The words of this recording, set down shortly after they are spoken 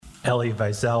Elie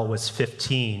Wiesel was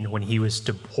 15 when he was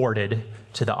deported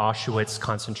to the Auschwitz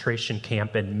concentration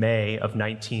camp in May of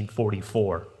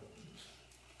 1944.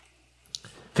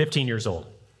 15 years old.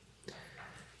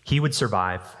 He would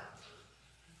survive,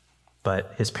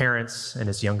 but his parents and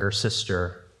his younger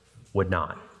sister would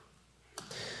not.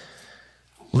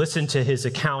 Listen to his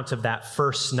account of that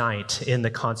first night in the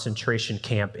concentration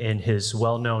camp in his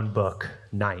well-known book,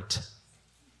 Night.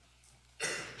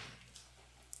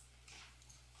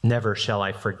 Never shall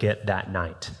I forget that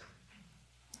night,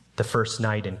 the first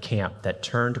night in camp that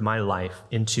turned my life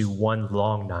into one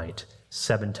long night,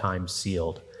 7 times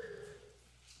sealed.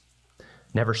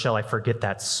 Never shall I forget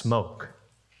that smoke.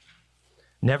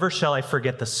 Never shall I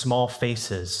forget the small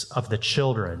faces of the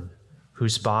children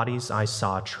whose bodies I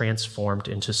saw transformed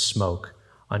into smoke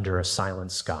under a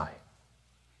silent sky.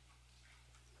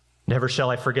 Never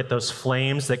shall I forget those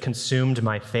flames that consumed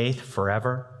my faith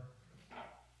forever.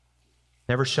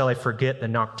 Never shall I forget the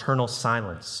nocturnal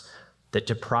silence that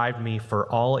deprived me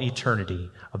for all eternity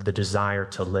of the desire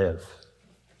to live.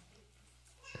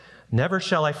 Never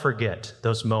shall I forget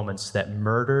those moments that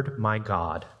murdered my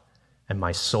God and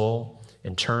my soul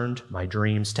and turned my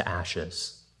dreams to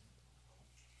ashes.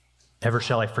 Never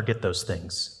shall I forget those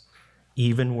things,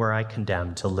 even were I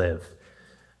condemned to live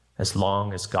as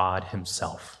long as God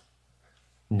himself.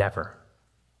 Never.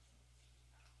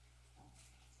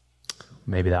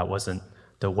 Maybe that wasn't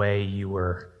the way you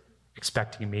were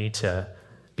expecting me to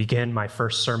begin my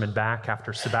first sermon back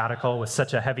after sabbatical with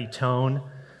such a heavy tone.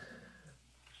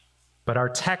 But our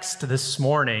text this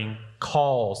morning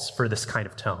calls for this kind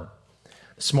of tone.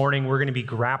 This morning, we're going to be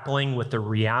grappling with the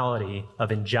reality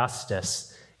of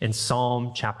injustice in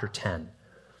Psalm chapter 10.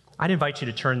 I'd invite you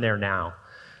to turn there now.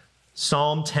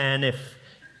 Psalm 10, if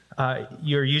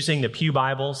you're using the Pew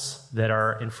Bibles that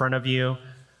are in front of you,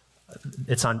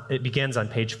 it begins on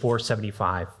page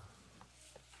 475.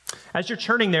 As you're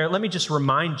turning there, let me just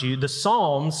remind you, the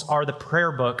Psalms are the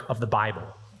prayer book of the Bible,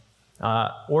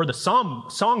 or the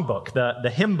song book, the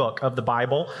hymn book of the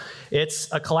Bible. It's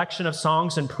a collection of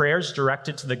songs and prayers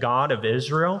directed to the God of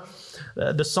Israel.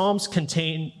 The Psalms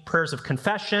contain prayers of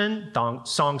confession,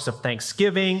 songs of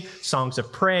thanksgiving, songs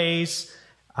of praise,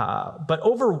 but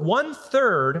over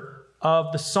 1/3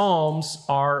 of the Psalms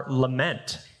are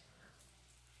lament.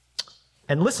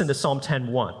 And listen to Psalm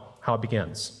 10:1, how it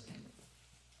begins.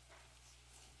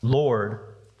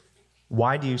 Lord,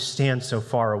 why do you stand so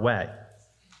far away?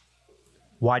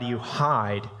 Why do you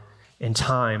hide in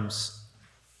times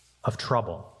of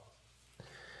trouble?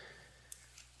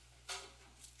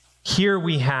 Here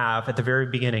we have, at the very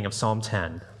beginning of Psalm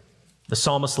 10, the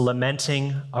psalmist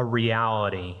lamenting a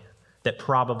reality that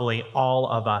probably all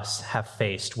of us have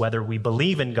faced, whether we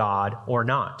believe in God or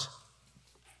not.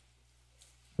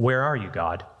 Where are you,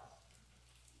 God?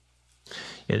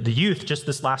 The youth, just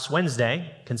this last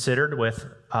Wednesday, considered with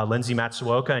Lindsay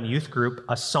Matsuoka and youth group,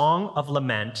 a song of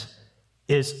lament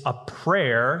is a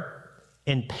prayer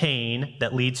in pain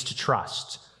that leads to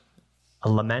trust.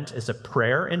 A lament is a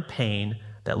prayer in pain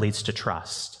that leads to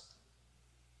trust.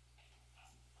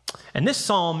 And this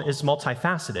psalm is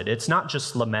multifaceted. It's not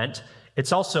just lament,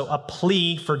 it's also a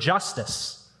plea for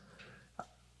justice.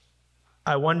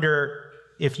 I wonder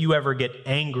if you ever get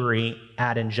angry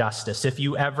at injustice, if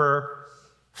you ever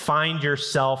find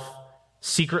yourself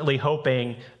secretly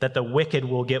hoping that the wicked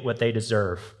will get what they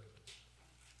deserve.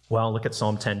 Well, look at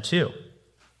Psalm 10:2.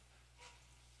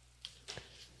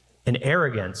 In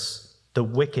arrogance, the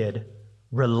wicked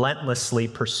relentlessly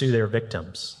pursue their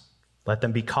victims. Let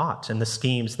them be caught in the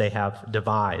schemes they have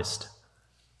devised.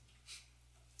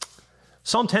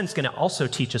 Psalm 10 is going to also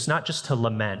teach us not just to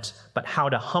lament, but how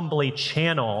to humbly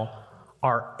channel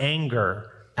our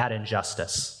anger at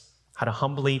injustice. How to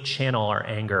humbly channel our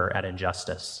anger at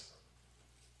injustice.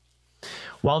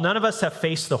 While none of us have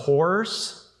faced the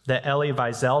horrors that Elie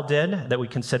Wiesel did, that we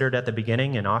considered at the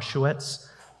beginning in Auschwitz,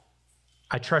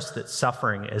 I trust that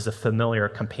suffering is a familiar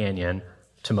companion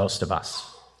to most of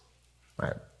us,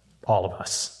 right? All of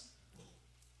us.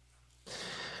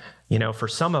 You know, for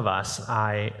some of us,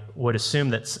 I would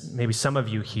assume that maybe some of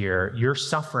you here, your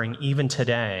suffering even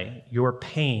today, your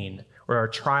pain or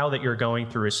a trial that you're going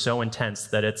through is so intense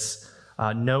that it's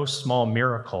no small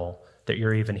miracle that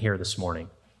you're even here this morning.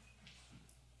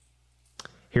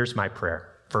 Here's my prayer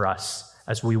for us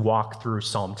as we walk through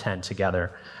Psalm 10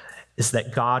 together, is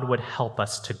that God would help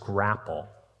us to grapple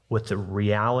with the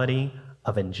reality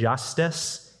of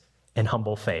injustice and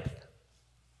humble faith.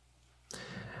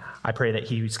 I pray that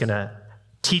he's going to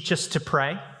teach us to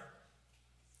pray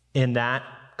in that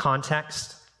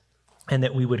context, and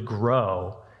that we would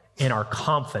grow in our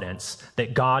confidence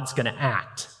that God's going to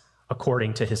act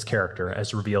according to his character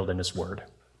as revealed in his word.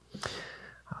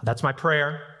 That's my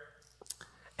prayer.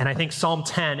 And I think Psalm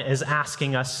 10 is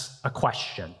asking us a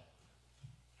question.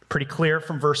 Pretty clear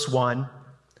from verse 1.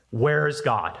 Where is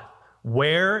God?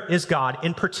 Where is God?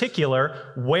 In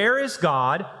particular, where is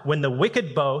God when the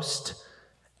wicked boast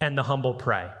and the humble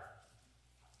pray?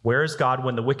 Where is God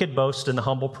when the wicked boast and the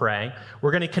humble pray?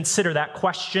 We're going to consider that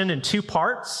question in two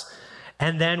parts,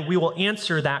 and then we will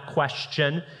answer that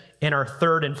question in our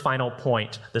third and final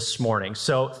point this morning.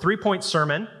 So, 3-point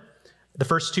sermon. The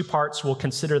first two parts will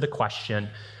consider the question,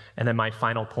 and then my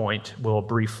final point will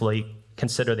briefly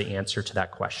consider the answer to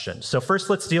that question. So first,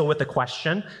 let's deal with the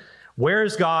question. Where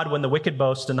is God when the wicked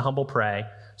boast and the humble pray?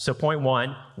 So point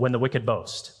 1, when the wicked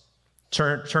boast.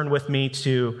 Turn with me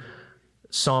to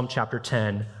Psalm chapter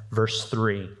 10, verse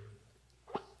 3.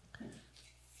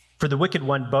 For the wicked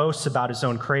one boasts about his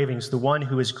own cravings. The one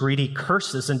who is greedy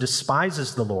curses and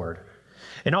despises the Lord.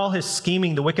 In all his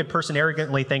scheming, the wicked person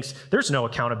arrogantly thinks there's no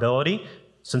accountability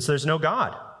since there's no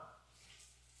God.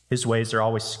 His ways are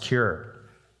always secure.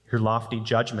 Your lofty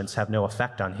judgments have no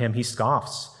effect on him. He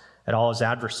scoffs at all his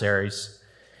adversaries.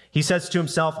 He says to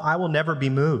himself, I will never be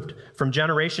moved. From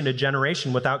generation to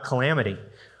generation without calamity.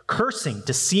 Cursing,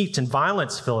 deceit, and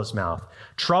violence fill his mouth.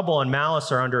 Trouble and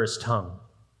malice are under his tongue.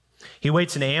 He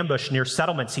waits in ambush near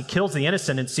settlements. He kills the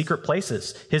innocent in secret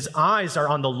places. His eyes are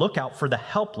on the lookout for the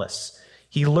helpless.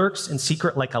 He lurks in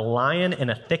secret like a lion in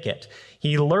a thicket.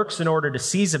 He lurks in order to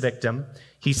seize a victim.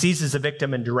 He seizes a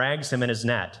victim and drags him in his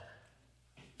net.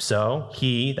 So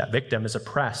he, that victim, is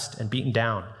oppressed and beaten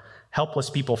down. Helpless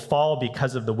people fall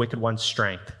because of the wicked one's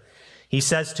strength. He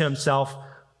says to himself,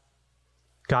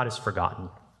 God is forgotten.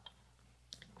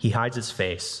 He hides his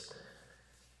face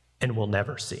and will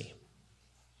never see.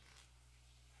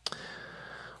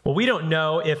 Well, we don't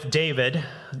know if David,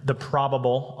 the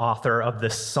probable author of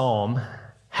this psalm,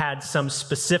 had some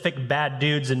specific bad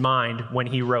dudes in mind when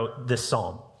he wrote this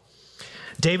psalm.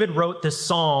 David wrote this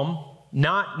psalm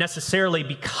not necessarily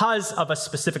because of a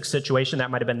specific situation,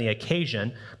 that might have been the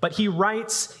occasion, but he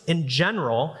writes in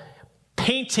general,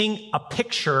 painting a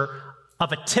picture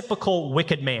of a typical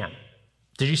wicked man.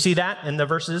 Did you see that in the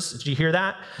verses? Did you hear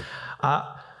that?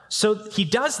 So he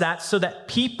does that so that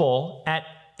people at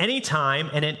any time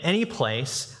and in any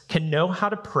place can know how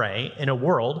to pray in a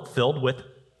world filled with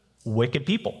wicked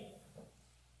people.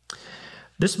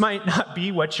 This might not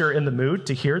be what you're in the mood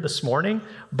to hear this morning,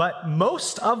 but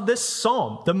most of this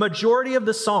psalm, the majority of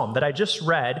the psalm that I just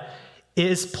read,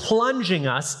 is plunging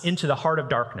us into the heart of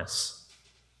darkness.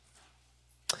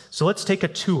 So let's take a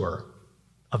tour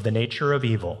of the nature of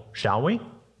evil, shall we?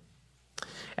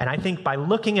 And I think by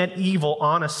looking at evil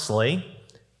honestly,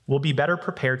 we'll be better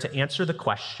prepared to answer the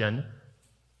question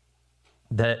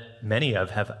that many of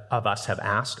us have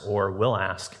asked or will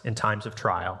ask in times of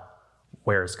trial: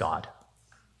 where is God?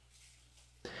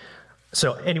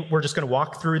 So we're just going to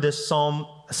walk through this psalm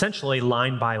essentially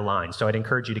line by line. So I'd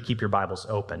encourage you to keep your Bibles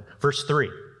open. Verse 3,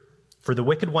 for the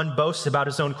wicked one boasts about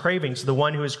his own cravings. The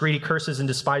one who is greedy curses and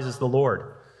despises the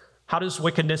Lord. How does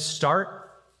wickedness start?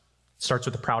 It starts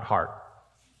with a proud heart.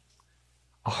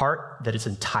 A heart that is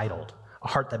entitled. A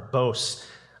heart that boasts.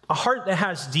 A heart that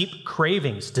has deep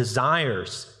cravings,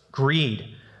 desires,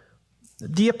 greed.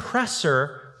 The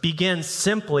oppressor begins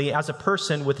simply as a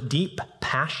person with deep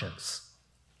passions.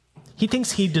 He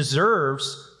thinks he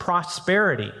deserves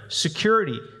prosperity,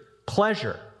 security,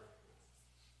 pleasure.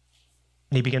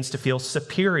 And he begins to feel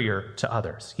superior to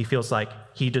others. He feels like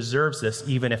he deserves this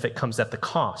even if it comes at the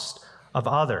cost of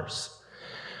others.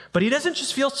 But he doesn't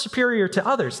just feel superior to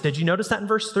others. Did you notice that in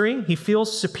verse 3? He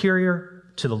feels superior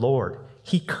to the Lord.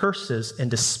 He curses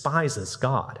and despises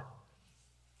God.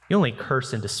 You only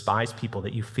curse and despise people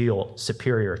that you feel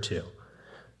superior to.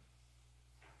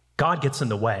 God gets in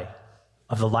the way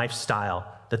of the lifestyle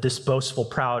that this boastful,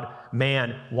 proud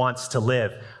man wants to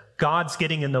live. God's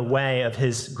getting in the way of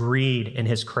his greed and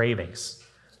his cravings.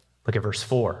 Look at verse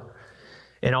 4.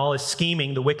 In all his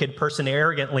scheming, the wicked person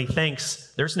arrogantly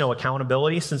thinks there's no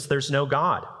accountability since there's no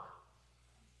God.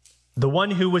 The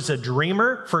one who was a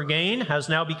dreamer for gain has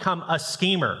now become a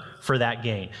schemer for that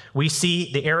gain. We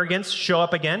see the arrogance show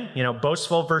up again,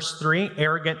 boastful, verse 3,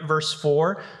 arrogant, verse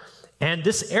 4. And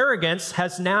this arrogance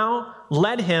has now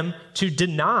led him to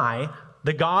deny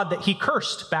the God that he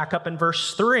cursed back up in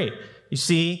verse 3. You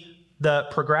see the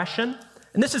progression?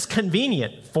 And this is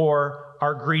convenient for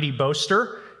our greedy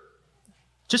boaster.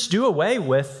 Just do away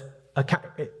with,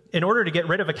 in order to get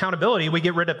rid of accountability, we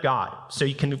get rid of God, so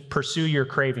you can pursue your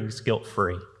cravings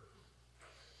guilt-free.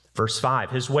 Verse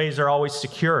 5, his ways are always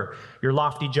secure. Your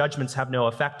lofty judgments have no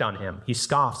effect on him. He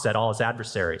scoffs at all his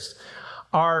adversaries.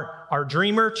 Our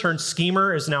dreamer turned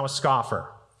schemer is now a scoffer.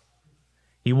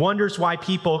 He wonders why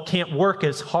people can't work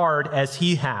as hard as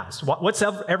he has. What's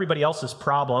everybody else's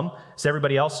problem? Is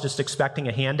everybody else just expecting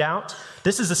a handout?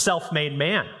 This is a self-made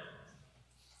man.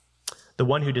 The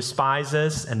one who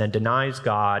despises and then denies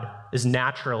God is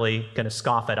naturally going to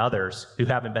scoff at others who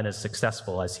haven't been as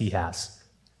successful as he has.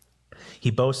 He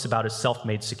boasts about his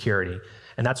self-made security.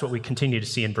 And that's what we continue to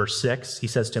see in verse 6. He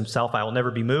says to himself, I will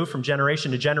never be moved from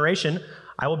generation to generation.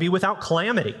 I will be without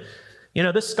calamity. You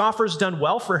know, this scoffer's done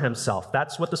well for himself.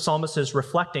 That's what the psalmist is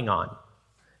reflecting on.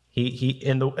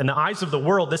 In the eyes of the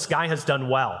world, this guy has done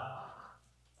well.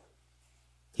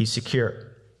 He's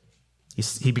secure.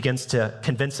 He begins to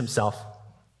convince himself,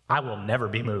 I will never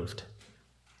be moved.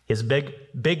 He has a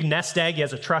big nest egg. He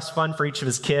has a trust fund for each of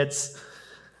his kids.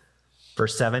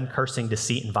 Verse 7, cursing,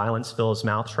 deceit, and violence fill his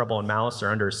mouth. Trouble and malice are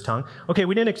under his tongue. Okay,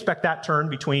 we didn't expect that turn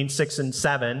between 6 and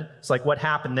 7. It's like, what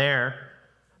happened there?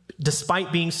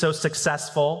 Despite being so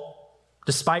successful,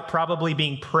 despite probably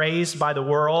being praised by the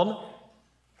world,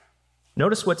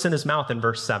 notice what's in his mouth in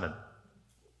verse 7.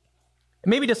 It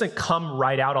maybe doesn't come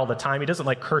right out all the time. He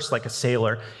doesn't curse like a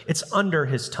sailor. It's under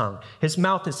his tongue. His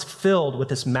mouth is filled with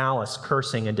this malice,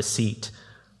 cursing, and deceit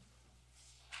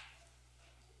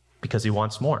because he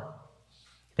wants more.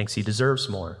 He thinks he deserves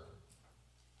more.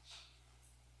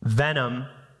 Venom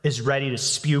is ready to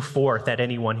spew forth at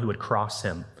anyone who would cross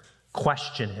him,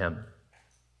 question him.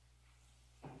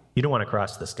 You don't want to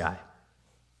cross this guy.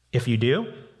 If you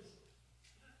do,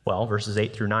 well, verses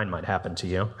 8 through 9 might happen to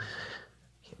you.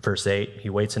 Verse 8, he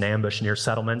waits in ambush near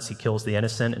settlements. He kills the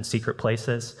innocent in secret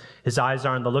places. His eyes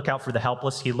are on the lookout for the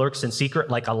helpless. He lurks in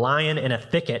secret like a lion in a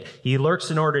thicket. He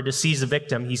lurks in order to seize a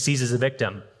victim. He seizes a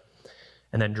victim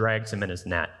and then drags him in his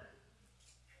net.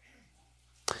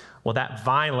 Well, that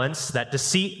violence, that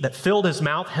deceit that filled his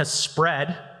mouth has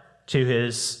spread to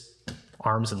his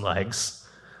arms and legs.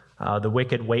 The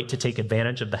wicked wait to take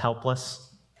advantage of the helpless.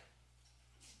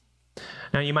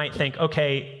 Now you might think,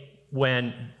 okay,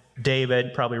 when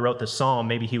David probably wrote this psalm,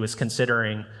 maybe he was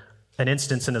considering an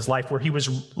instance in his life where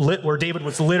where David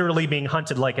was literally being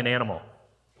hunted like an animal.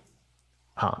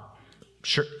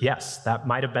 Sure, yes, that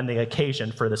might have been the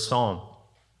occasion for this psalm.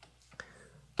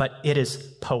 But it is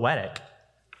poetic.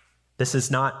 This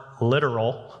is not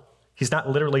literal. He's not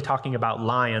literally talking about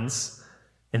lions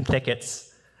in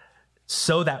thickets,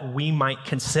 so that we might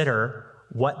consider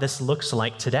what this looks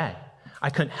like today. I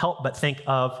couldn't help but think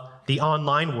of the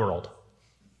online world.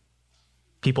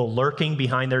 People lurking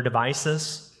behind their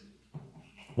devices,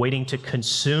 waiting to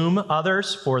consume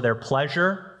others for their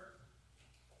pleasure.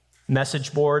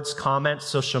 Message boards, comments,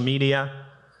 social media,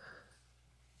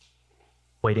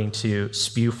 waiting to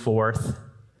spew forth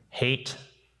hate,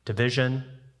 division,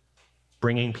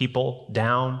 bringing people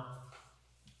down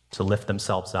to lift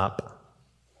themselves up.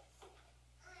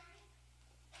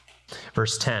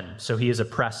 Verse 10, so he is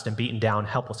oppressed and beaten down.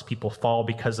 Helpless people fall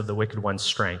because of the wicked one's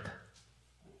strength.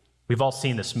 We've all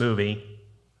seen this movie.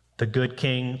 The good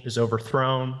king is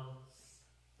overthrown.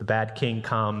 The bad king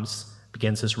comes,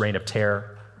 begins his reign of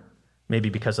terror. Maybe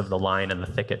because of the lion in the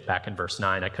thicket back in verse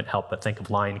 9, I couldn't help but think of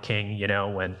Lion King,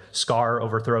 when Scar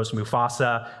overthrows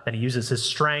Mufasa, and he uses his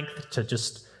strength to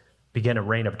just begin a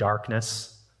reign of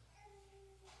darkness.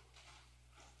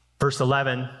 Verse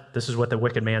 11, this is what the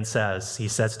wicked man says. He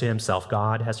says to himself,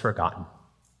 God has forgotten.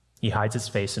 He hides his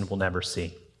face and will never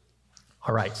see.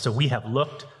 All right, so we have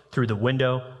looked through the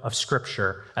window of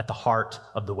Scripture at the heart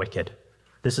of the wicked.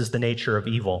 This is the nature of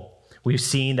evil. We've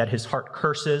seen that his heart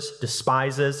curses,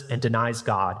 despises, and denies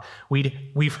God.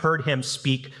 We've heard him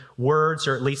speak words,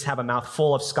 or at least have a mouth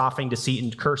full of scoffing, deceit,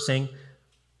 and cursing.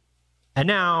 And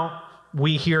now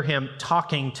we hear him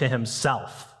talking to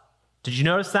himself. Did you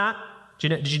notice that?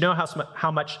 Did you know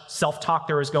how much self-talk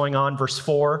there was going on? Verse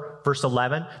 4, verse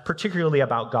 11, particularly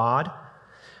about God.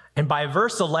 And by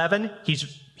verse 11,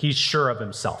 he's sure of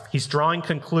himself. He's drawing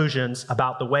conclusions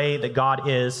about the way that God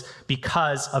is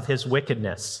because of his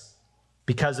wickedness,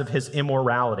 because of his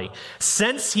immorality.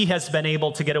 Since he has been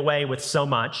able to get away with so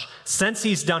much, since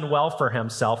he's done well for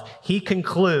himself, he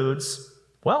concludes,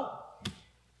 well,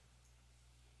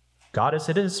 God has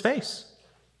hidden his face.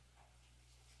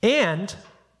 And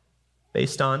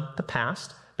based on the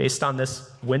past, based on this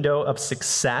window of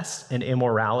success and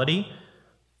immorality,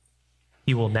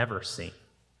 he will never see.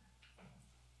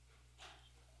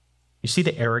 You see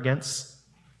the arrogance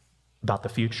about the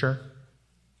future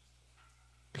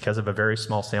because of a very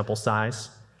small sample size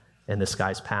in this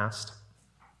guy's past?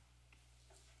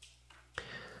 You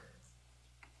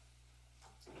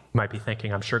might be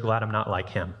thinking, I'm sure glad I'm not like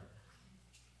him.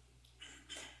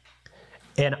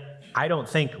 And I don't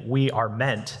think we are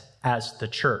meant as the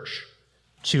church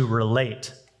to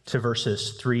relate to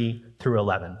verses 3 through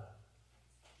 11.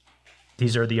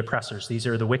 These are the oppressors. These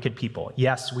are the wicked people.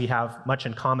 Yes, we have much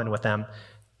in common with them.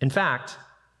 In fact,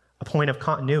 a point of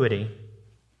continuity,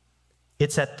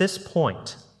 it's at this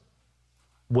point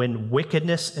when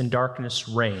wickedness and darkness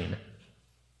reign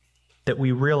that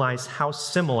we realize how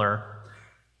similar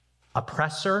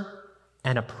oppressor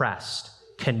and oppressed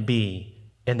can be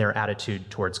in their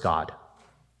attitude towards God.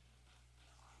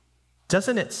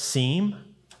 Doesn't it seem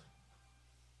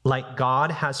like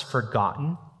God has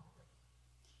forgotten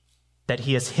that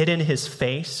he has hidden his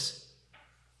face,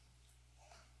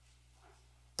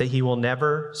 that he will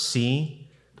never see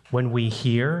when we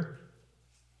hear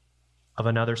of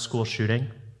another school shooting,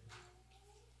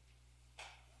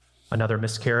 another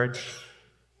miscarriage,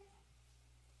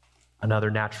 another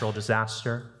natural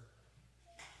disaster,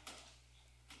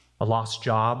 a lost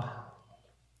job,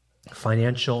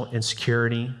 financial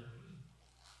insecurity,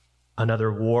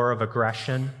 another war of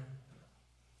aggression,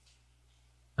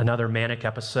 another manic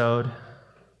episode,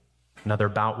 another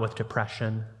bout with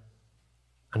depression,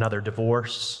 another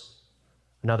divorce,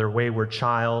 another wayward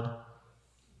child,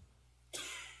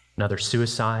 another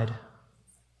suicide.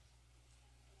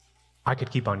 I could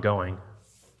keep on going,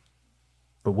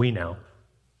 but we know.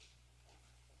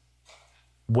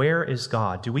 Where is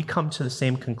God? Do we come to the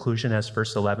same conclusion as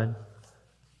verse 11?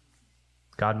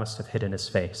 God must have hidden his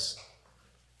face,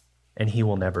 and he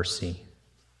will never see.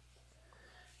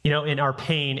 You know, in our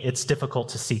pain, it's difficult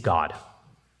to see God.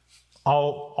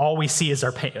 All we see is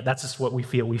our pain. That's just what we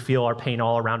feel. We feel our pain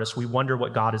all around us. We wonder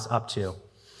what God is up to.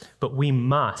 But we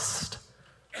must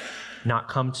not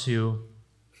come to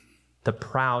the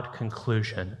proud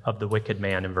conclusion of the wicked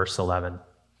man in verse 11.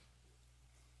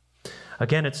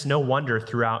 Again, it's no wonder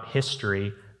throughout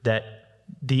history that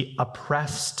the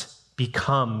oppressed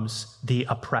becomes the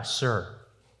oppressor.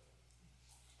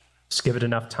 Just give it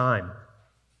enough time.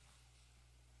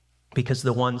 Because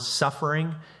the one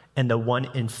suffering and the one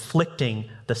inflicting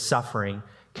the suffering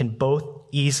can both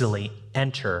easily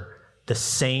enter the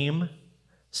same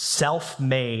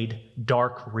self-made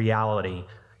dark reality.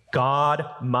 God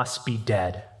must be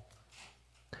dead.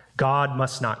 God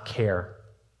must not care.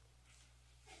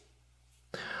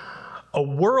 A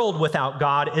world without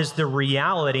God is the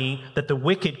reality that the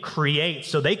wicked create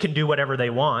so they can do whatever they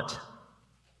want.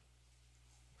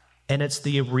 And it's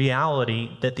the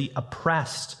reality that the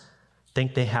oppressed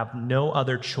think they have no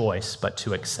other choice but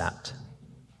to accept.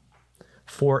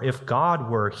 For if God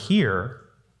were here,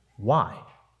 why?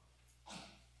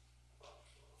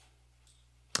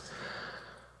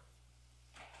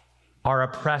 Our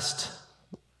oppressed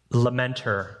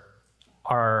lamenter,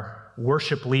 our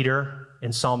worship leader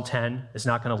in Psalm 10 is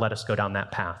not going to let us go down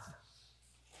that path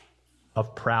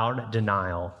of proud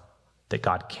denial that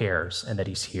God cares and that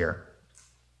he's here.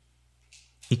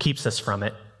 He keeps us from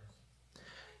it.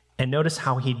 And notice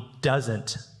how he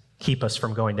doesn't keep us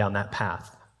from going down that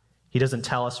path. He doesn't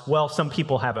tell us, well, some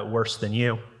people have it worse than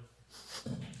you.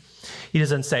 He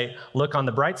doesn't say, look on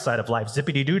the bright side of life,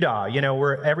 zippity-doo-dah,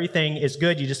 where everything is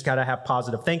good, you just got to have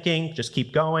positive thinking, just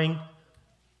keep going.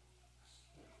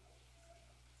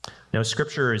 No,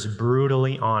 Scripture is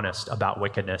brutally honest about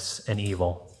wickedness and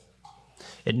evil.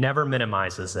 It never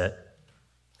minimizes it.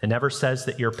 It never says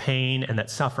that your pain and that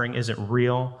suffering isn't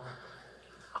real.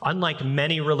 Unlike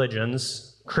many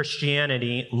religions,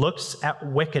 Christianity looks at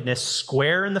wickedness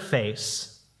square in the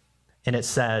face and it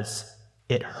says,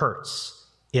 it hurts.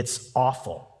 It's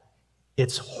awful.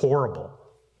 It's horrible.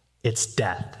 It's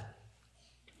death.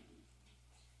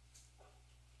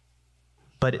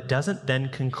 But it doesn't then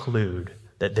conclude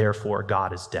that therefore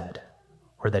God is dead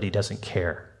or that he doesn't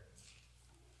care.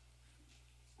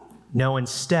 No,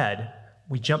 instead,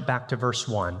 we jump back to verse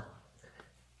 1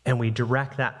 and we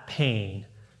direct that pain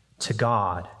to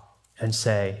God and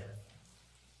say,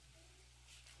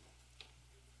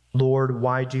 Lord,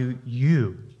 why do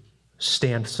you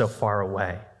stand so far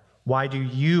away? Why do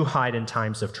you hide in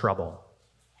times of trouble?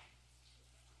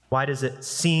 Why does it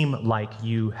seem like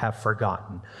you have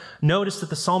forgotten? Notice that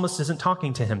the psalmist isn't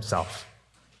talking to himself.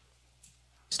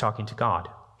 He's talking to God.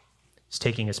 He's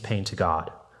taking his pain to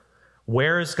God.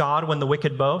 Where is God when the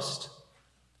wicked boast?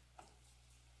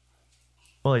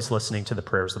 Well, he's listening to the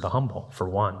prayers of the humble, for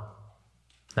one.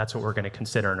 That's what we're going to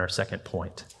consider in our second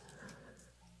point.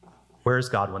 Where is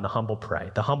God when the humble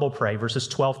pray? The humble pray, verses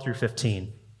 12 through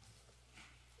 15.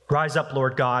 Rise up,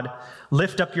 Lord God.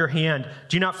 Lift up your hand.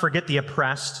 Do not forget the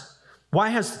oppressed. Why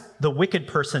has the wicked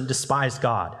person despised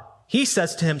God? He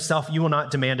says to himself, you will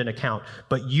not demand an account,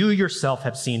 but you yourself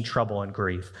have seen trouble and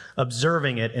grief,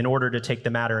 observing it in order to take the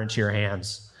matter into your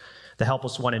hands. The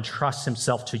helpless one entrusts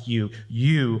himself to you.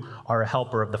 You are a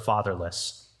helper of the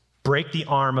fatherless. Break the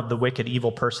arm of the wicked,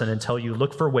 evil person and tell you,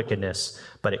 look for wickedness,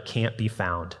 but it can't be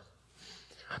found.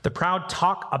 The proud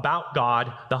talk about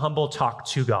God, the humble talk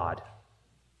to God.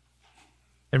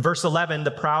 In verse 11,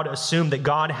 the proud assumed that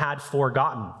God had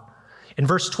forgotten. In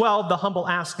verse 12, the humble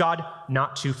ask God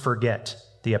not to forget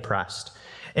the oppressed.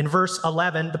 In verse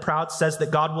 11, the proud says that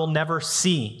God will never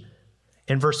see.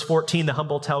 In verse 14, the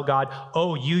humble tell God,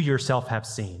 oh, you yourself have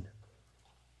seen.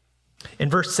 In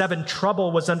verse 7,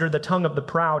 trouble was under the tongue of the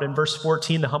proud. In verse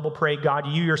 14, the humble pray, God,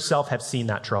 you yourself have seen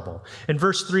that trouble. In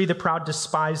verse 3, the proud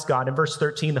despise God. In verse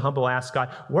 13, the humble ask God,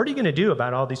 what are you going to do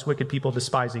about all these wicked people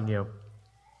despising you?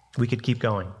 We could keep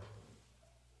going.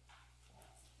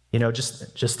 You know,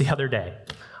 just the other day,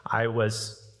 I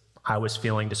was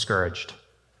feeling discouraged.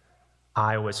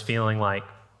 I was feeling like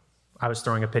I was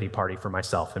throwing a pity party for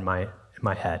myself in my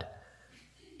head.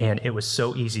 And it was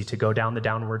so easy to go down the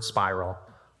downward spiral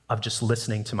of just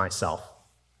listening to myself,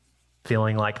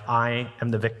 feeling like I am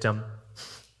the victim.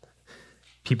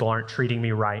 People aren't treating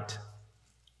me right.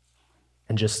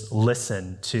 And just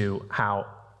listen to how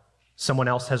someone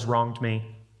else has wronged me,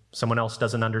 someone else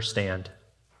doesn't understand.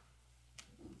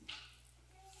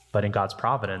 But in God's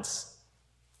providence,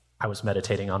 I was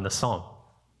meditating on the psalm.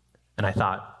 And I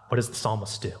thought, what does the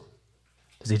psalmist do?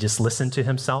 Does he just listen to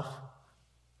himself?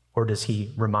 Or does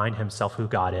he remind himself who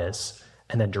God is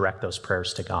and then direct those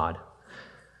prayers to God?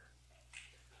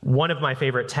 One of my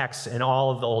favorite texts in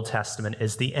all of the Old Testament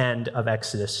is the end of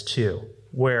Exodus 2,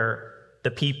 where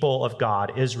the people of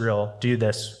God, Israel, do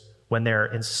this when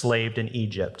they're enslaved in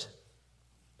Egypt.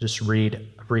 Just read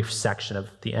a brief section of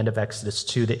the end of Exodus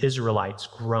 2. The Israelites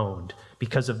groaned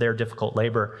because of their difficult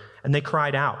labor, and they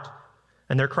cried out.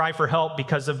 And their cry for help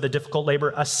because of the difficult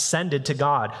labor ascended to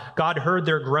God. God heard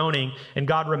their groaning, and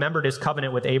God remembered his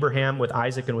covenant with Abraham, with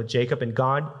Isaac, and with Jacob, and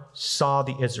God saw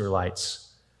the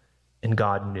Israelites, and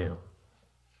God knew.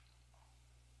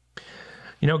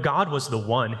 You know, God was the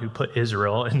one who put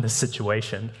Israel in this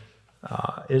situation.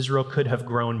 Israel could have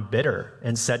grown bitter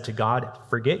and said to God,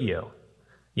 forget you.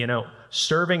 You know,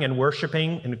 serving and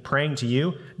worshiping and praying to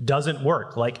you doesn't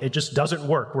work. Like, it just doesn't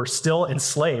work. We're still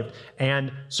enslaved.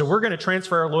 And so we're going to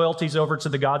transfer our loyalties over to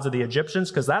the gods of the Egyptians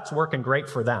because that's working great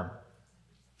for them.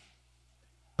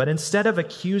 But instead of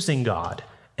accusing God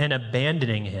and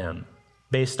abandoning him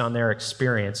based on their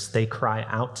experience, they cry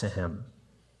out to him.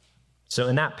 So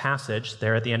in that passage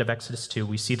there at the end of Exodus 2,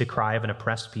 we see the cry of an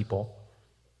oppressed people.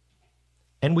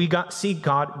 And we see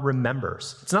God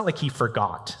remembers. It's not like he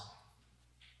forgot.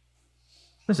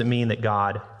 What does it mean that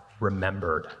God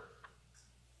remembered?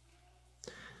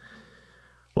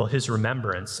 Well, his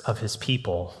remembrance of his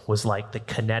people was like the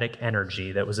kinetic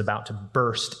energy that was about to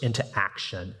burst into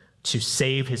action to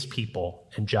save his people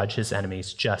and judge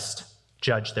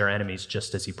their enemies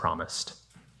just as he promised.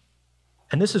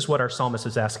 And this is what our psalmist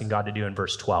is asking God to do in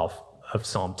verse 12 of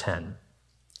Psalm 10.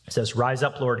 It says, rise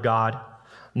up, Lord God.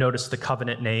 Notice the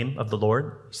covenant name of the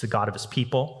Lord. He's the God of his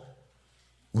people.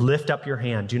 Lift up your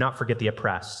hand. Do not forget the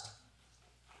oppressed.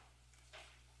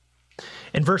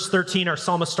 In verse 13, our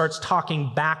psalmist starts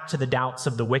talking back to the doubts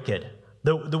of the wicked.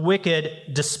 The wicked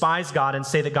despise God and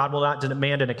say that God will not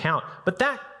demand an account. But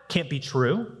that can't be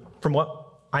true from what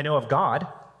I know of God.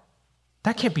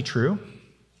 That can't be true.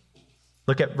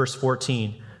 Look at verse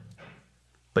 14.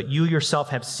 But you yourself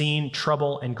have seen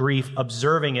trouble and grief,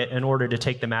 observing it in order to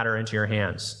take the matter into your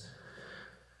hands.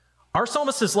 Our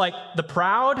psalmist is like, the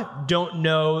proud don't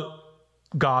know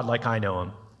God like I know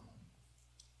him.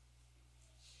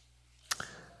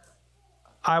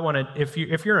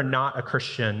 If you're not a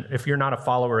Christian, if you're not a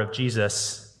follower of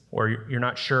Jesus, or you're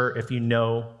not sure if you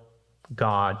know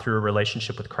God through a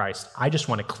relationship with Christ, I just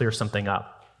want to clear something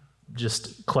up,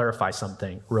 just clarify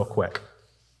something real quick.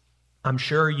 I'm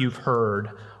sure you've heard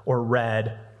or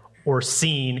read or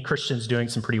seen Christians doing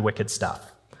some pretty wicked stuff.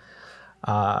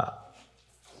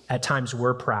 At times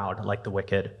we're proud like the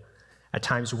wicked. At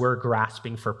times we're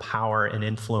grasping for power and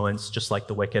influence just like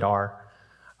the wicked are.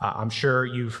 I'm sure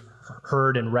you've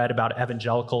heard and read about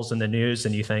evangelicals in the news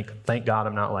and you think, thank God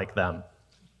I'm not like them.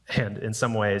 And in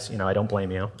some ways, I don't blame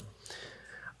you.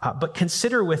 But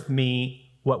consider with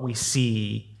me what we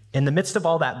see in the midst of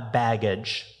all that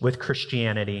baggage with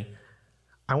Christianity.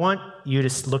 I want you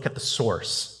to look at the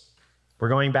source. We're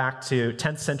going back to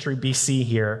 10th century BC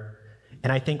here.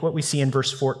 And I think what we see in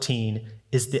verse 14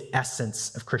 is the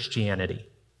essence of Christianity.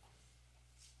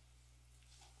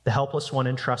 The helpless one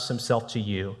entrusts himself to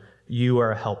you. You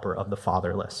are a helper of the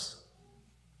fatherless.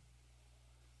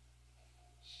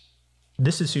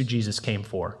 This is who Jesus came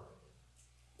for.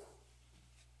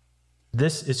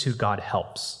 This is who God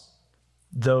helps.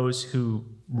 those who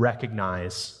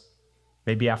recognize,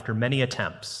 maybe after many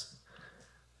attempts,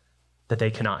 that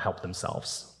they cannot help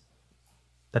themselves,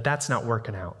 that that's not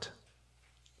working out.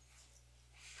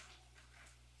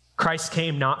 Christ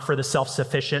came not for the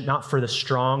self-sufficient, not for the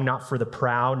strong, not for the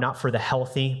proud, not for the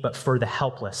healthy, but for the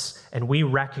helpless. And we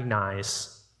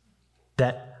recognize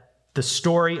that the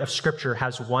story of Scripture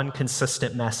has one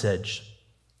consistent message,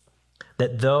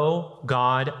 that though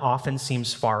God often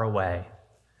seems far away,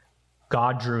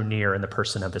 God drew near in the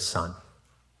person of his Son.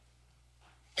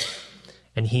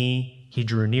 And he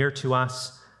drew near to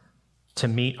us to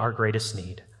meet our greatest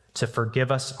need, to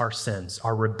forgive us our sins,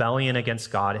 our rebellion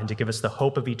against God, and to give us the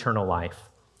hope of eternal life.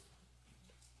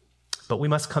 But we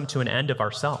must come to an end of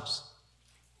ourselves.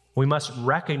 We must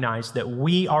recognize that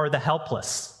we are the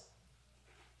helpless,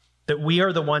 that we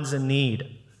are the ones in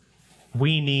need.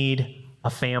 We need a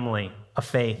family, a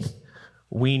faith.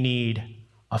 We need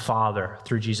a Father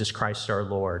through Jesus Christ our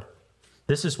Lord.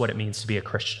 This is what it means to be a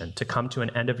Christian, to come to an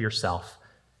end of yourself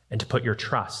and to put your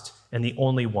trust in the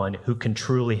only one who can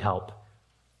truly help.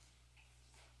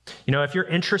 You know, if you're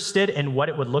interested in what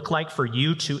it would look like for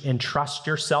you to entrust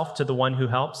yourself to the one who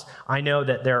helps, I know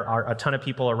that there are a ton of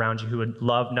people around you who would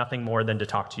love nothing more than to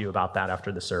talk to you about that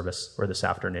after the service or this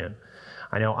afternoon.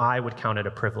 I know I would count it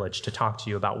a privilege to talk to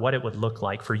you about what it would look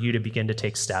like for you to begin to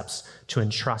take steps to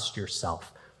entrust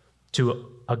yourself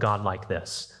to a God like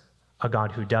this, a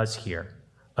God who does hear,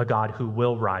 a God who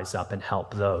will rise up and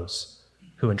help those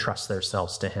who entrust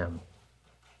themselves to him.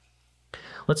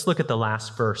 Let's look at the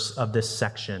last verse of this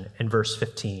section in verse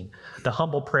 15. The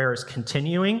humble prayer is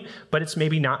continuing, but it's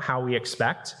maybe not how we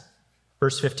expect.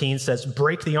 Verse 15 says,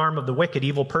 "Break the arm of the wicked,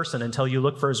 evil person until you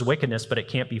look for his wickedness, but it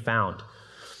can't be found."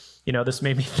 You know, this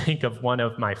made me think of one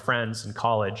of my friends in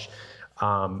college.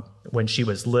 When she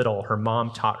was little, her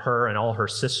mom taught her and all her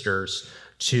sisters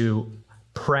to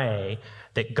pray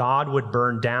that God would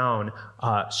burn down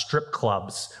strip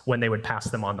clubs when they would pass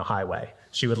them on the highway.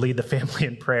 She would lead the family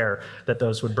in prayer that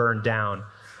those would burn down.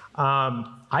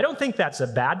 I don't think that's a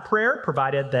bad prayer,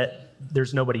 provided that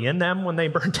there's nobody in them when they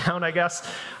burn down, I guess.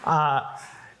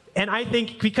 And I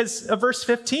think because of verse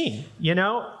 15, you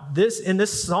know, in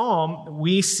this psalm,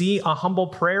 we see a humble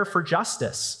prayer for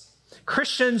justice.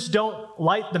 Christians don't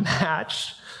light the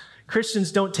match.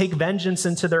 Christians don't take vengeance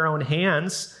into their own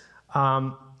hands.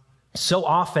 So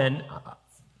often,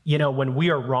 you know, when we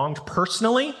are wronged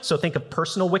personally, so think of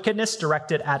personal wickedness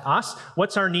directed at us,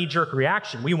 what's our knee-jerk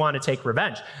reaction? We want to take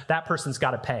revenge. That person's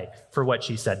got to pay for what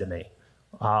she said to me.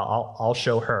 I'll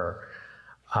show her.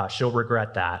 She'll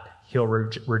regret that. He'll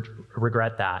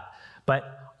regret that.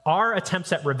 But our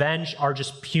attempts at revenge are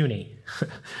just puny.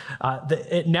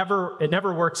 It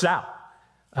never works out.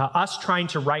 Us trying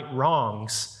to right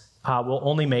wrongs will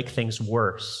only make things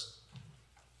worse.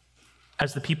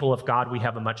 As the people of God, we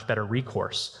have a much better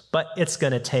recourse, but it's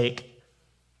going to take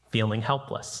feeling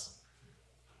helpless,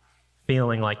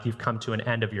 feeling like you've come to an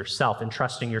end of yourself,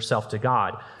 entrusting yourself to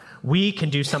God. We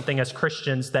can do something as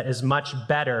Christians that is much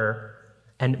better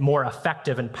and more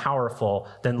effective and powerful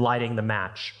than lighting the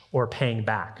match or paying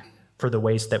back for the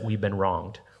ways that we've been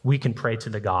wronged. We can pray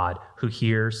to the God who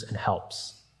hears and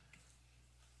helps.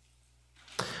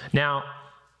 Now,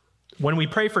 when we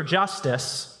pray for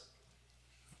justice,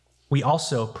 we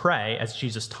also pray, as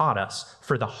Jesus taught us,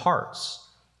 for the hearts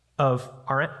of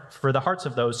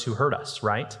those who hurt us,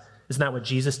 right? Isn't that what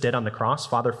Jesus did on the cross?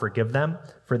 Father, forgive them,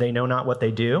 for they know not what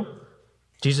they do.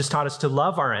 Jesus taught us to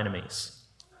love our enemies.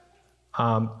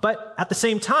 But at the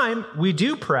same time, we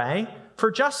do pray for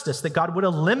justice, that God would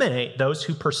eliminate those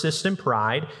who persist in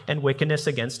pride and wickedness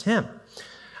against him.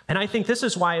 And I think this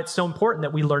is why it's so important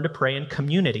that we learn to pray in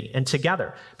community and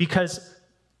together, because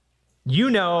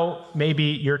you know maybe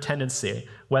your tendency,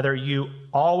 whether you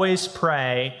always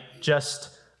pray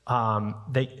just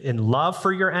in love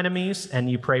for your enemies and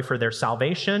you pray for their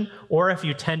salvation, or if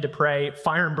you tend to pray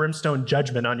fire and brimstone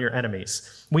judgment on your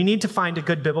enemies. We need to find a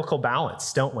good biblical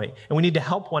balance, don't we? And we need to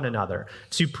help one another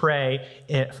to pray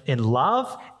in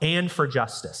love and for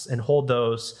justice and hold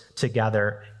those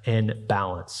together in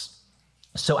balance.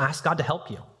 So ask God to help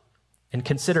you and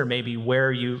consider maybe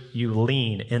where you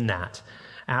lean in that.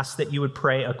 Ask that you would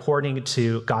pray according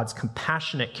to God's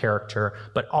compassionate character,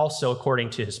 but also according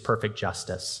to his perfect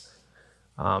justice.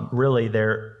 Really,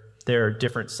 they're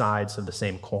different sides of the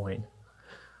same coin.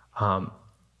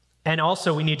 And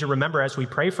also, we need to remember as we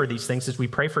pray for these things, as we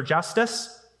pray for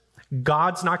justice,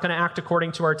 God's not going to act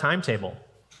according to our timetable.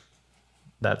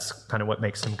 That's kind of what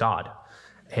makes him God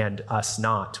and us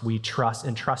not. We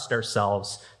entrust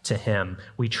ourselves to him.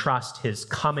 We trust his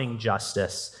coming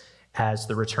justice as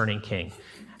the returning king.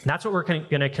 And that's what we're going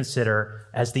to consider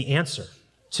as the answer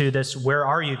to this, where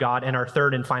are you, God, and our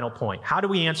third and final point. How do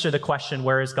we answer the question,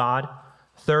 where is God?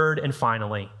 Third and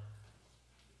finally,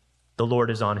 the Lord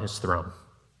is on his throne.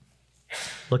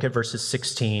 Look at verses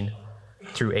 16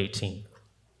 through 18.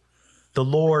 The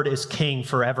Lord is king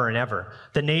forever and ever.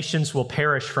 The nations will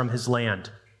perish from his land.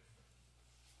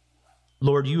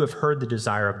 Lord, you have heard the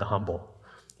desire of the humble.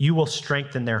 You will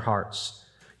strengthen their hearts.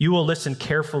 You will listen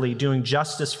carefully, doing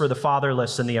justice for the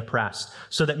fatherless and the oppressed,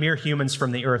 so that mere humans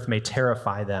from the earth may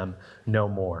terrify them no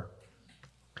more.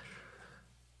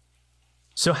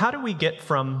 So how do we get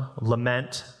from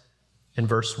lament in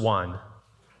verse 1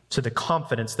 to the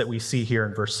confidence that we see here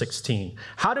in verse 16?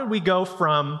 How did we go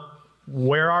from,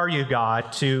 where are you,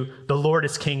 God, to the Lord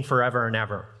is king forever and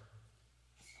ever?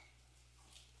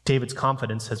 David's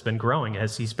confidence has been growing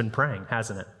as he's been praying,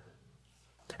 hasn't it?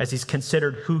 As he's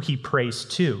considered who he prays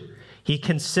to. He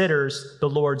considers the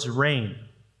Lord's reign.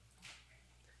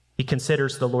 He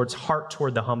considers the Lord's heart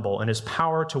toward the humble and his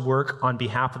power to work on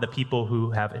behalf of the people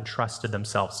who have entrusted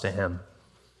themselves to him.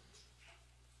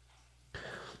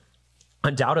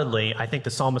 Undoubtedly, I think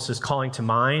the psalmist is calling to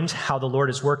mind how the Lord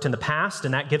has worked in the past,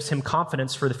 and that gives him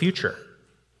confidence for the future.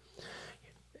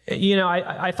 You know,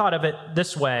 I thought of it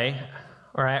this way,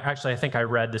 or I think I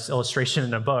read this illustration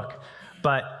in a book,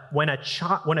 but when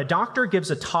a doctor gives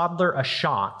a toddler a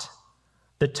shot,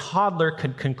 the toddler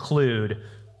could conclude,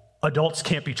 adults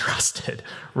can't be trusted,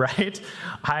 right?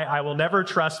 I will never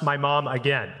trust my mom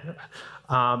again.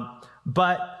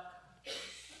 But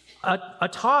a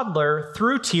toddler,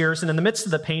 through tears and in the midst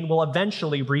of the pain, will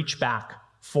eventually reach back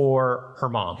for her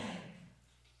mom.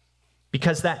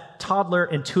 Because that toddler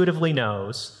intuitively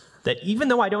knows that even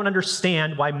though I don't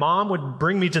understand why mom would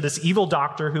bring me to this evil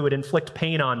doctor who would inflict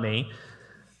pain on me,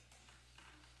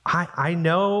 I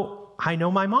know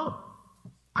my mom.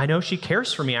 I know she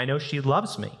cares for me. I know she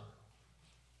loves me.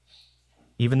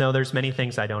 Even though there's many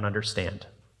things I don't understand.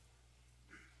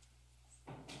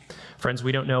 Friends,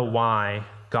 we don't know why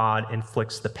God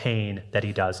inflicts the pain that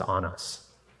he does on us.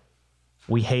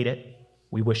 We hate it.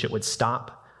 We wish it would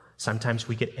stop. Sometimes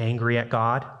we get angry at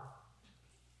God.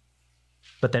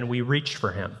 But then we reach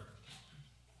for him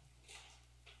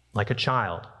like a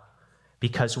child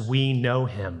because we know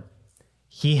him.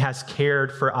 He has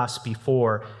cared for us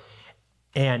before.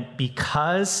 And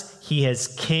because he is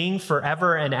king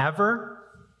forever and ever,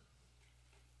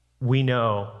 we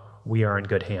know we are in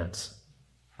good hands.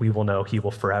 We will know he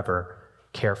will forever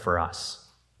care for us.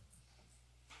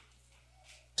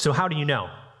 So how do you know?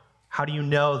 How do you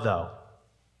know, though,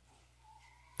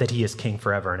 that he is king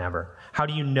forever and ever? How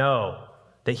do you know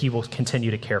that he will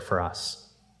continue to care for us?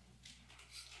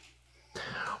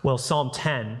 Well, Psalm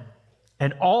 10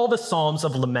 and all the Psalms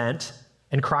of lament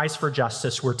and cries for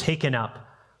justice were taken up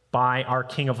by our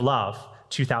King of Love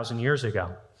 2,000 years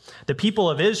ago. The people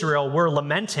of Israel were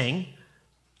lamenting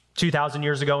 2,000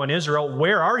 years ago in Israel,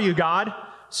 where are you, God?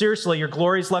 Seriously, your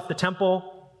glory's left the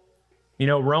temple. You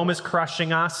know, Rome is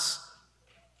crushing us.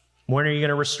 When are you going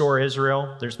to restore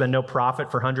Israel? There's been no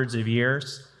prophet for hundreds of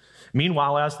years.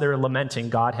 Meanwhile, as they're lamenting,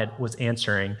 God was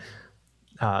answering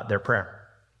their prayer.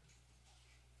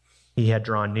 He had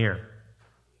drawn near.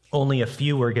 Only a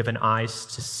few were given eyes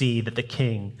to see that the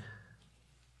king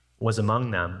was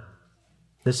among them.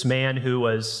 This man who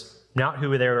was not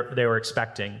who they were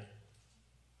expecting.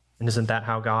 And isn't that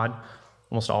how God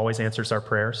almost always answers our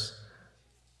prayers?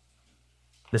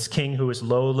 This king who is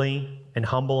lowly and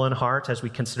humble in heart, as we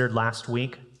considered last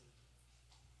week.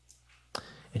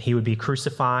 And he would be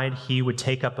crucified. He would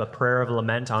take up a prayer of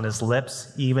lament on his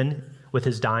lips, even with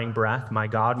his dying breath. My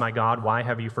God, why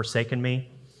have you forsaken me?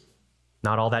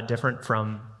 Not all that different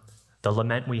from the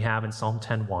lament we have in Psalm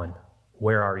 10:1.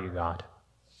 Where are you, God?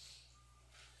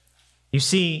 You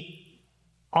see,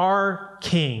 our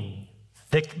king,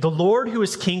 the Lord who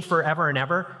is king forever and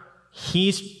ever,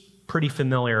 he's pretty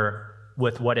familiar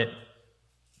with what it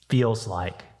feels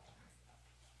like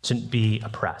to be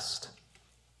oppressed.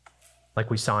 Like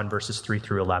we saw in verses 3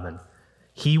 through 11.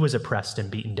 He was oppressed and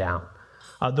beaten down.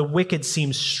 The wicked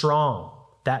seemed strong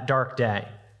that dark day.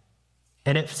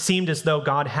 And it seemed as though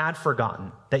God had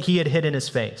forgotten, that he had hidden his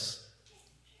face.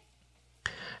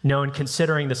 No, in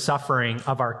considering the suffering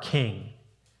of our king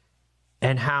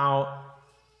and how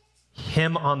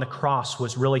him on the cross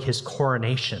was really his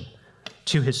coronation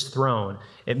to his throne,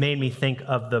 it made me think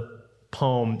of the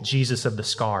poem, Jesus of the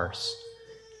Scars.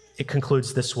 It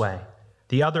concludes this way.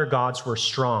 The other gods were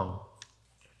strong,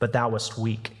 but thou wast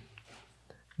weak.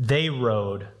 They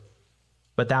rode,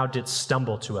 but thou didst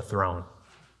stumble to a throne.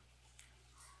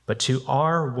 But to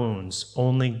our wounds,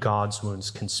 only God's wounds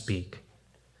can speak.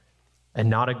 And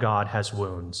not a God has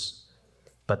wounds,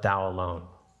 but thou alone.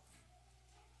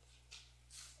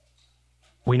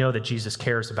 We know that Jesus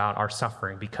cares about our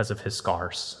suffering because of his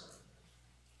scars.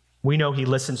 We know he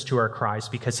listens to our cries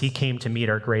because he came to meet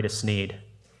our greatest need.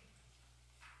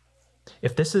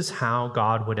 If this is how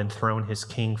God would enthrone his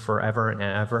king forever and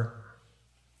ever,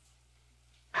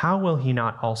 how will he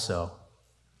not also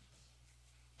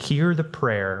hear the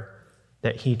prayer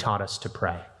that he taught us to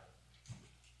pray?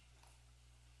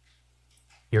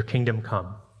 Your kingdom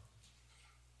come,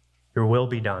 your will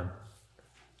be done,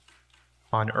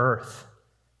 on earth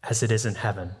as it is in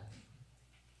heaven.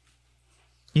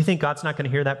 You think God's not going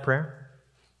to hear that prayer?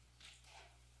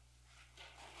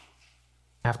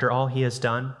 After all he has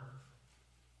done?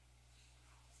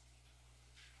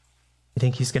 You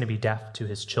think he's going to be deaf to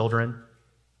his children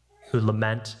who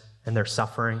lament in their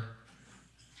suffering?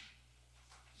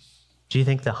 Do you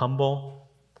think the humble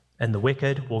and the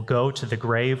wicked will go to the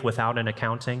grave without an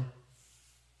accounting?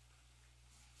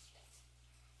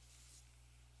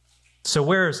 So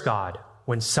where is God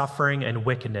when suffering and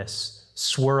wickedness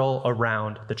swirl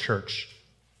around the church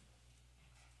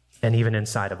and even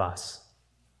inside of us?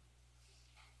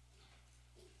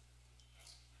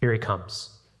 Here he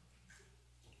comes.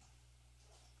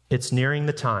 It's nearing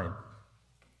the time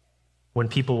when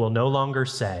people will no longer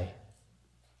say,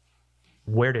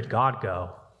 "Where did God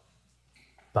go?"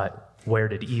 but "Where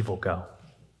did evil go?"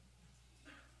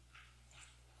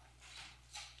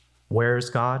 Where is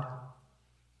God?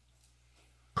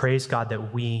 Praise God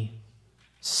that we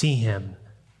see him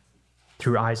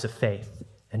through eyes of faith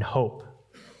and hope.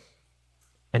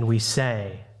 And we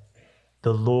say,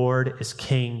 "The Lord is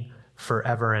King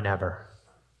forever and ever.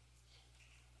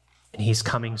 And he's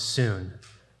coming soon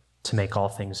to make all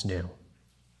things new."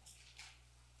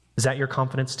 Is that your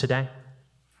confidence today?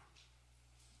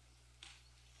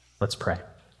 Let's pray.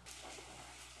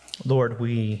 Lord,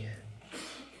 we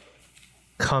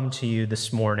come to you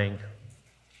this morning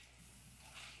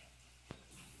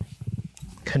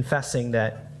confessing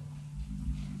that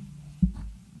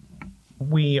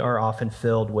we are often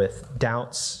filled with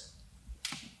doubts.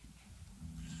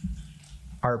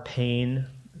 Our pain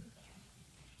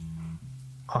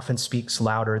often speaks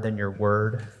louder than your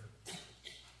word.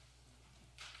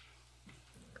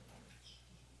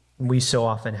 We so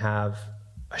often have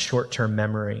a short-term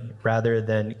memory rather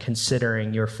than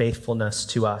considering your faithfulness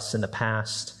to us in the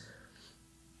past.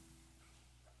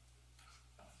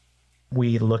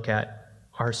 We look at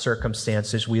our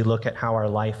circumstances, we look at how our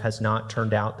life has not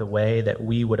turned out the way that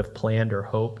we would have planned or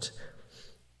hoped,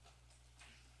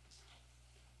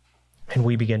 and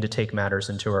we begin to take matters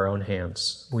into our own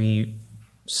hands. We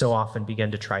so often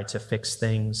begin to try to fix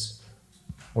things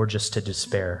or just to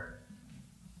despair.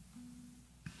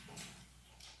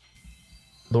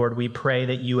 Lord, we pray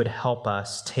that you would help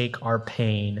us take our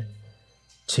pain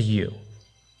to you.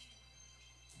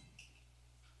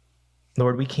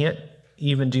 Lord, we can't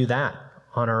even do that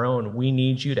on our own. We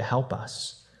need you to help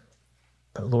us.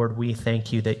 But Lord, we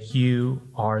thank you that you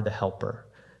are the helper.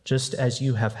 Just as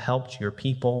you have helped your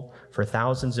people for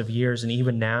thousands of years, and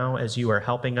even now as you are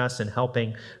helping us and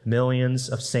helping millions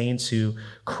of saints who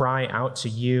cry out to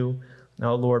you,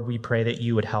 oh Lord, we pray that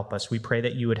you would help us. We pray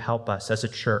that you would help us as a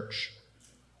church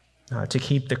to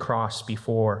keep the cross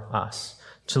before us,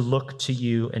 to look to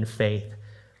you in faith,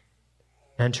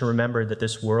 and to remember that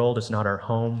this world is not our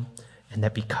home, and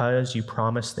that because you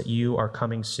promise that you are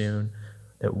coming soon,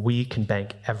 that we can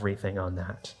bank everything on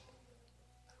that.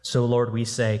 So, Lord, we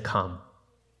say, come.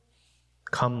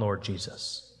 Come, Lord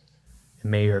Jesus,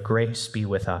 and may your grace be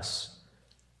with us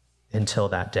until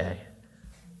that day.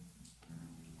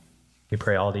 We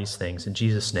pray all these things in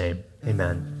Jesus' name.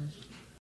 Amen.